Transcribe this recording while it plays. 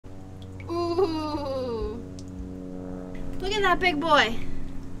at that big boy.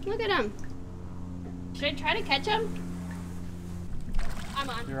 Look at him. Should I try to catch him? I'm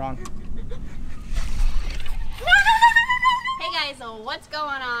on. You're on. Hey guys, so what's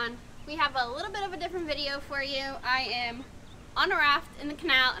going on? We have a little bit of a different video for you. I am on a raft in the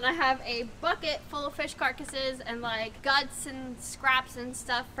canal and I have a bucket full of fish carcasses and like guts and scraps and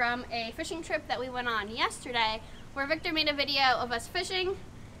stuff from a fishing trip that we went on yesterday where Victor made a video of us fishing.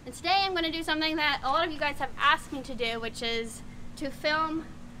 And today I'm going to do something that a lot of you guys have asked me to do, which is to film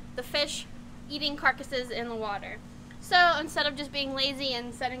the fish eating carcasses in the water. So instead of just being lazy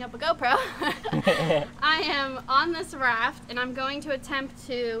and setting up a GoPro, I am on this raft and I'm going to attempt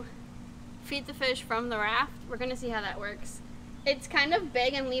to feed the fish from the raft. We're going to see how that works. It's kind of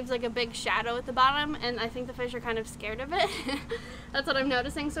big and leaves like a big shadow at the bottom, and I think the fish are kind of scared of it. That's what I'm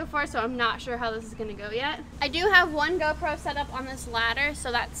noticing so far, so I'm not sure how this is going to go yet. I do have one GoPro set up on this ladder,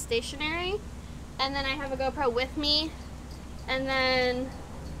 so that's stationary. And then I have a GoPro with me, and then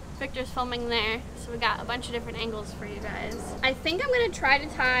Victor's filming there, so we got a bunch of different angles for you guys. I think I'm going to try to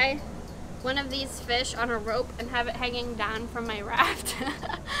tie one of these fish on a rope and have it hanging down from my raft.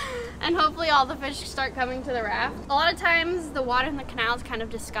 And hopefully all the fish start coming to the raft. A lot of times the water in the canal is kind of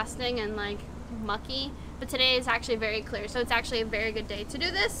disgusting and like mucky, but today is actually very clear, so it's actually a very good day to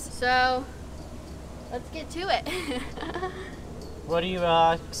do this. So let's get to it. What do you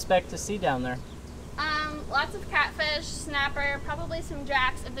expect to see down there? Lots of catfish, snapper, probably some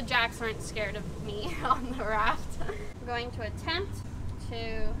jacks if the jacks aren't scared of me on the raft. I'm going to attempt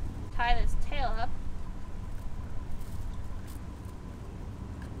to tie this tail up.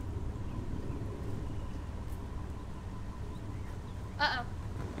 Uh-oh,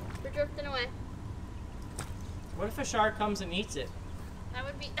 we're drifting away. What if a shark comes and eats it? That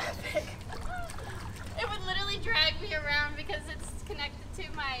would be epic. It would literally drag me around because it's connected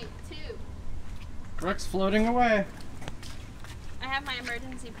to my tube. Brook's floating away. I have my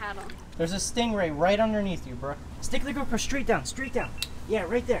emergency paddle. There's a stingray right underneath you, Brook. Stick the GoPro straight down, straight down. Yeah,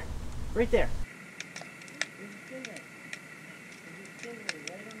 right there, right there.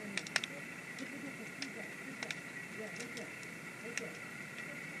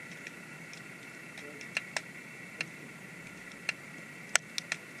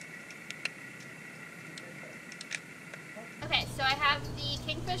 Okay, so I have the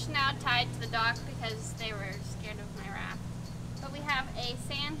kingfish now tied to the dock because they were scared of my raft. But we have a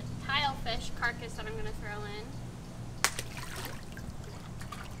sand tilefish carcass that I'm going to throw in.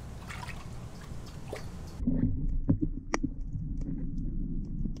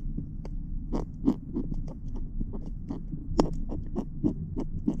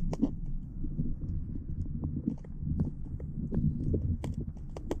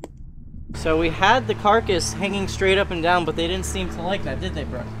 So we had the carcass hanging straight up and down, but they didn't seem to like that, did they,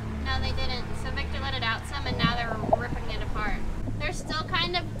 Brook? No, they didn't. So Victor let it out some, and now they're ripping it apart. They're still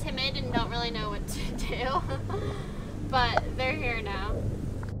kind of timid and don't really know what to do, but they're here now.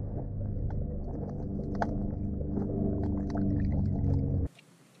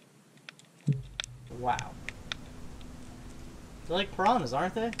 Wow. They're like piranhas,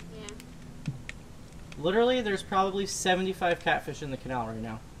 aren't they? Yeah. Literally, there's probably 75 catfish in the canal right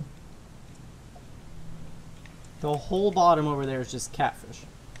now. The whole bottom over there is just catfish.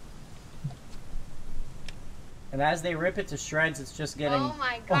 And as they rip it to shreds, it's just getting... Oh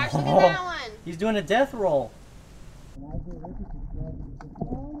my gosh, look at that one! He's doing a death roll. Oh my gosh, look at that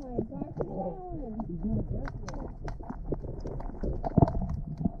one! He's doing a death roll.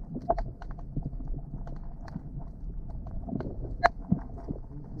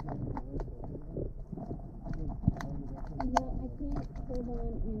 I can't hold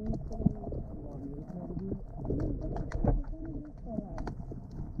on and put it on.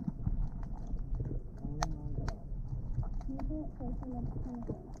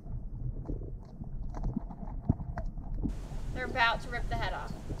 They're about to rip the head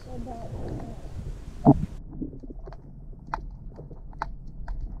off.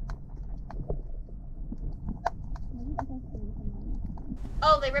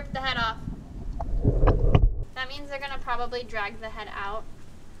 Oh, they ripped the head off. That means they're gonna probably drag the head out.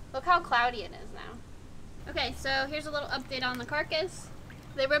 Look how cloudy it is now. Okay, so here's a little update on the carcass.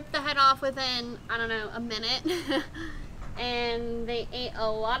 They ripped the head off within, I don't know, a minute. And they ate a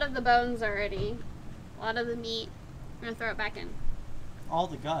lot of the bones already. A lot of the meat. I'm gonna throw it back in. All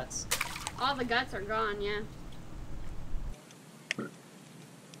the guts. All the guts are gone, yeah.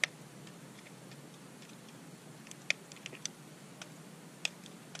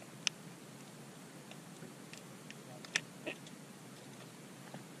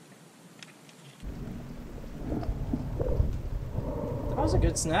 That was a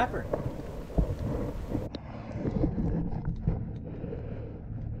good snapper.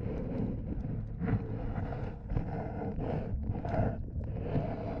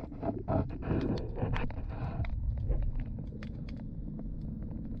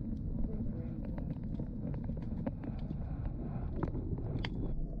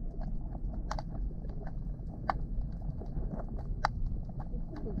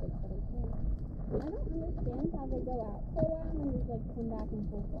 go out for a while and then just like come back in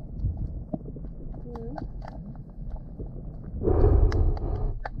full force. You know?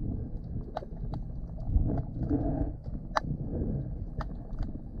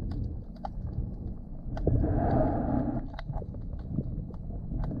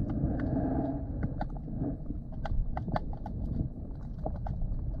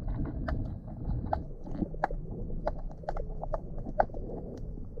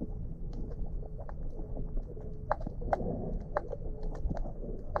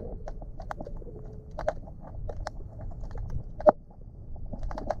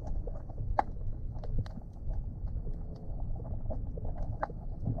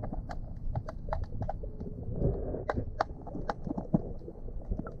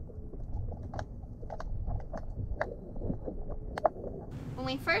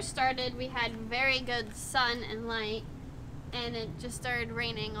 When we first started, we had very good sun and light, and it just started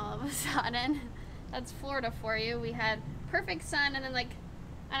raining all of a sudden. That's Florida for you. We had perfect sun, and then like,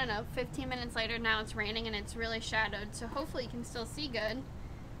 I don't know, 15 minutes later, now it's raining and it's really shadowed, so hopefully you can still see good.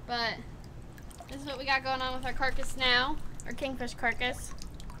 But this is what we got going on with our carcass now, our kingfish carcass.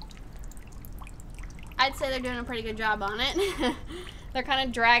 I'd say they're doing a pretty good job on it. They're kind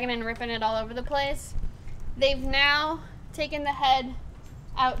of dragging and ripping it all over the place. They've now taken the head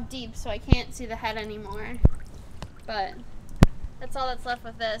out deep, so I can't see the head anymore. But that's all that's left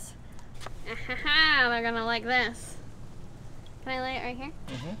with this. They're gonna like this. Can I lay it right here?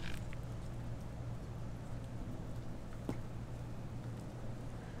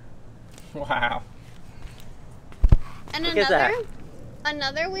 Wow. And Look at that.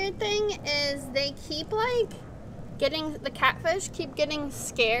 Another weird thing is they keep like the catfish keep getting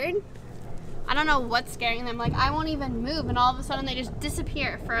scared. I don't know what's scaring them. Like, I won't even move, and all of a sudden they just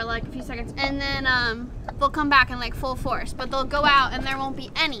disappear for like a few seconds, and then they'll come back in like full force. But they'll go out and there won't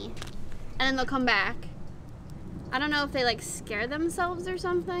be any, and then they'll come back. I don't know if they like scare themselves or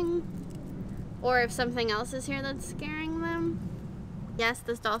something, or if something else is here that's scaring them. Yes,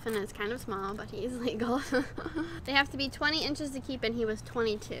 this dolphin is kind of small, but he's legal. They have to be 20 inches to keep, and he was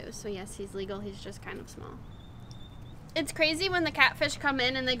 22, so yes, he's legal. He's just kind of small. It's crazy when the catfish come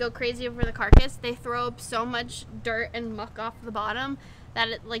in and they go crazy over the carcass. They throw up so much dirt and muck off the bottom that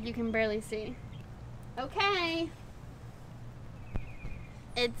it, like, you can barely see. Okay.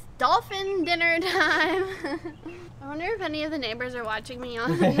 It's dolphin dinner time. I wonder if any of the neighbors are watching me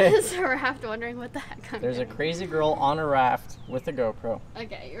on this raft wondering what the heck I'm There's doing. a crazy girl on a raft with a GoPro.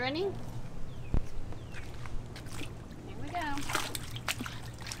 Okay, you ready? Here we go.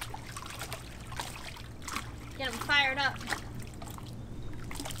 Get them fired up.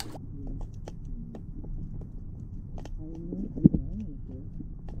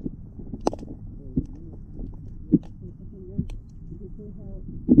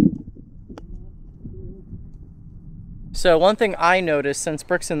 So one thing I noticed since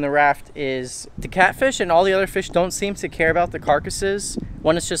Brook's in the raft is the catfish and all the other fish don't seem to care about the carcasses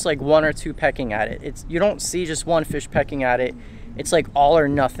when it's just like one or two pecking at it. You don't see just one fish pecking at it. It's like all or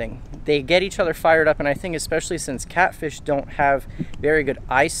nothing. They get each other fired up, and I think especially since catfish don't have very good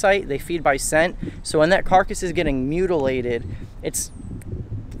eyesight, they feed by scent. So when that carcass is getting mutilated, it's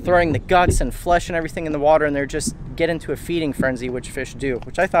throwing the guts and flesh and everything in the water, and they're just get into a feeding frenzy, which fish do,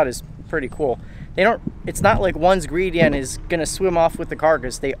 which I thought is pretty cool. It's not like one's greedy and is gonna swim off with the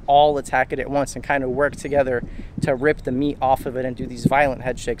carcass. They all attack it at once and kind of work together to rip the meat off of it and do these violent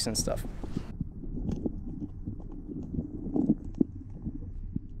head shakes and stuff.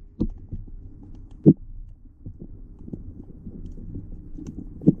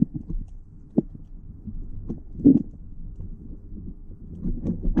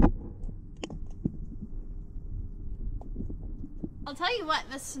 I'll tell you what,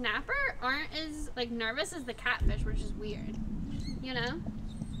 the snapper aren't as like nervous as the catfish, which is weird, you know?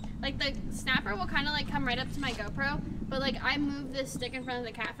 Like the snapper will kind of like come right up to my GoPro, but like I move this stick in front of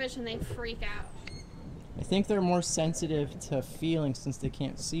the catfish and they freak out. I think they're more sensitive to feeling since they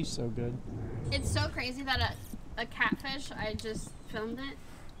can't see so good. It's so crazy that a catfish, I just filmed it,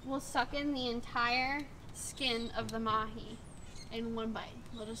 will suck in the entire skin of the mahi in one bite.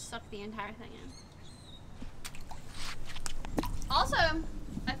 They'll just suck the entire thing in. Also,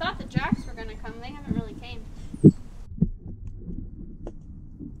 I thought the jacks were gonna come. They haven't really came.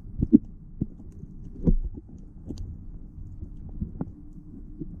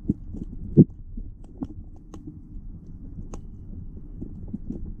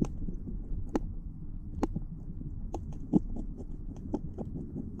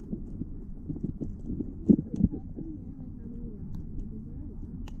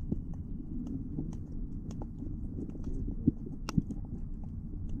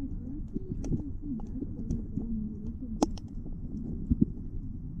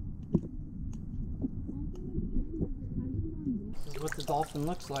 what the dolphin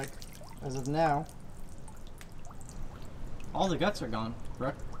looks like as of now. All the guts are gone,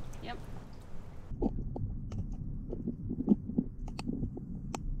 Brooke. Yep.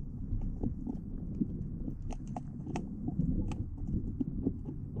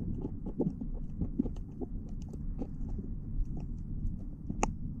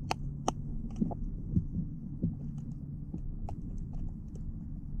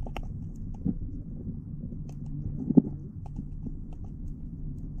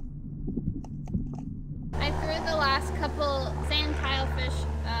 Couple sand tilefish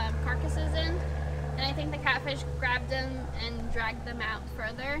carcasses in, and I think the catfish grabbed them and dragged them out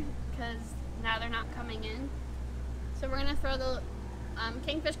further because now they're not coming in. So we're gonna throw the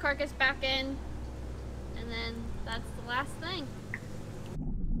kingfish carcass back in, and then that's the last thing.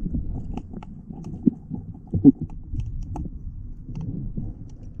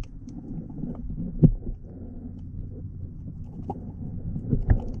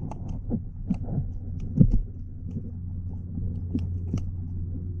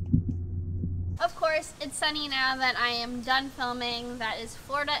 It's sunny now that I am done filming. That is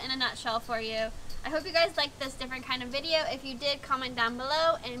Florida in a nutshell for you. I hope you guys liked this different kind of video. If you did, comment down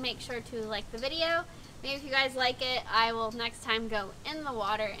below and make sure to like the video. Maybe if you guys like it, I will next time go in the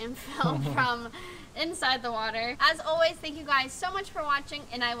water and film from inside the water. As always, thank you guys so much for watching,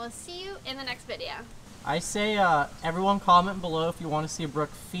 and I will see you in the next video. I say everyone comment below if you want to see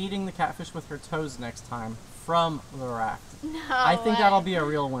Brooke feeding the catfish with her toes next time from the raft. No I think way. that'll be a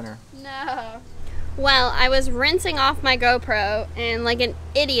real winner. No. Well, I was rinsing off my GoPro, and like an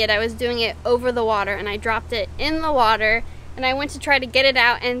idiot, I was doing it over the water, and I dropped it in the water, and I went to try to get it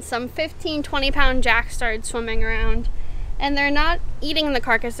out, and some 15-20 pound jacks started swimming around. And they're not eating the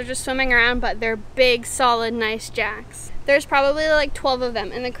carcass, they're just swimming around, but they're big, solid, nice jacks. There's probably like 12 of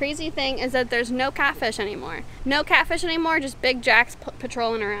them, and the crazy thing is that there's no catfish anymore. No catfish anymore, just big jacks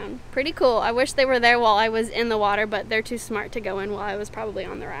patrolling around. Pretty cool. I wish they were there while I was in the water, but they're too smart to go in while I was probably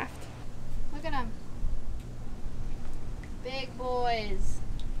on the raft. Look at them. Big boys.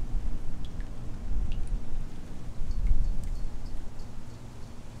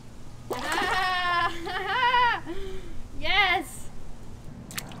 Yes!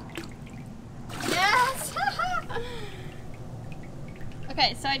 Yes!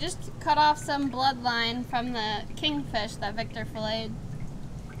 Okay, so I just cut off some bloodline from the kingfish that Victor filleted.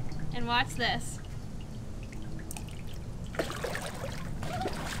 And watch this.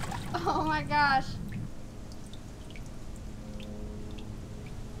 Oh my gosh.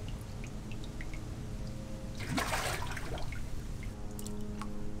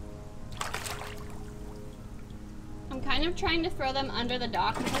 I'm kind of trying to throw them under the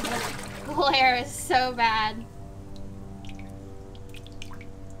dock because the glare is so bad.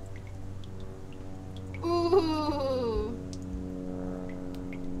 Ooh.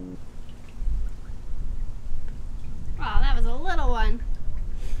 Wow, that was a little one.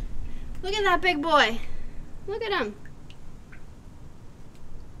 Look at that big boy. Look at him.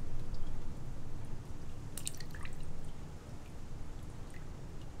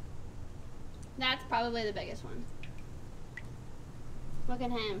 That's probably the biggest one. Look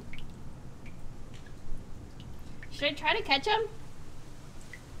at him. Should I try to catch him?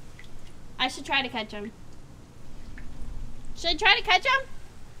 I should try to catch him. Should I try to catch him?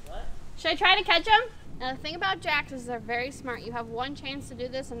 What? Should I try to catch him? Now the thing about jacks is they're very smart. You have one chance to do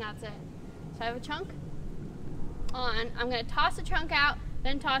this and that's it. So I have a chunk on. I'm going to toss a chunk out,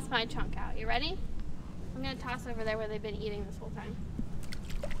 then toss my chunk out. You ready? I'm going to toss over there where they've been eating this whole time.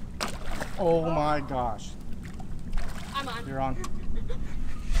 Oh my gosh. I'm on. You're on.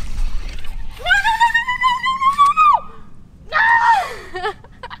 No!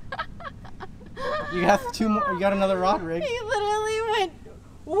 You have two more. You got another rod rig. He literally went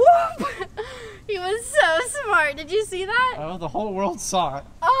whoop. He was so smart. Did you see that? Oh, the whole world saw it.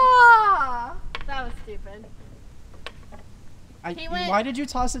 Oh, that was stupid. Why did you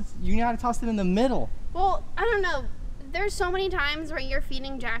toss it? You gotta toss it in the middle. Well, I don't know. There's so many times where you're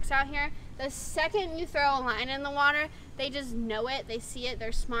feeding jacks out here. The second you throw a line in the water, they just know it. They see it.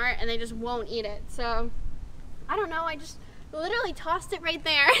 They're smart, and they just won't eat it. So, I don't know. I just literally tossed it right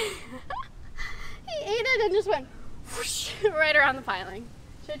there. He ate it and just went whoosh, right around the piling.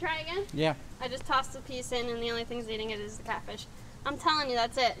 Should I try again? Yeah. I just tossed a piece in, and the only thing's eating it is the catfish. I'm telling you,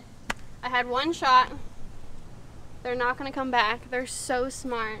 that's it. I had one shot. They're not going to come back. They're so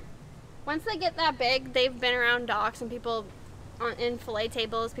smart. Once they get that big, they've been around docks and people in fillet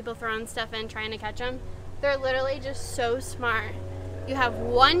tables, people throwing stuff in trying to catch them. They're literally just so smart. You have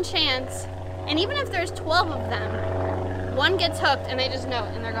one chance, and even if there's 12 of them, one gets hooked and they just know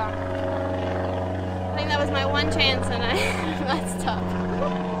it and they're gone. I think that was my one chance and I messed up.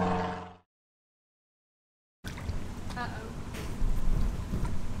 Uh-oh.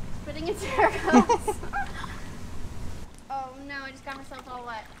 Putting it circles. Oh no, I just got myself all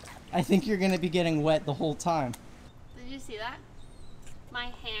wet. I think you're gonna be getting wet the whole time. Did you see that?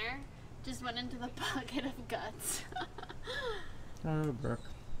 My hair just went into the bucket of guts. Oh, Brooke.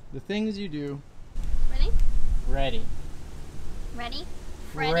 The things you do. Ready? Ready. Ready?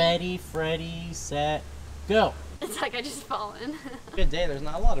 Ready, Freddy, set, go. It's like I just fallen. Good day, there's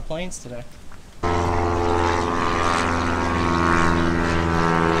not a lot of planes today. You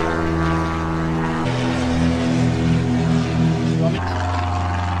want me to...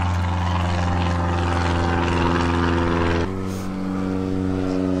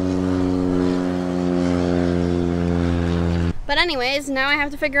 But anyways, now I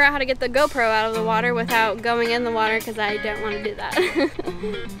have to figure out how to get the GoPro out of the water without going in the water because I don't want to do that.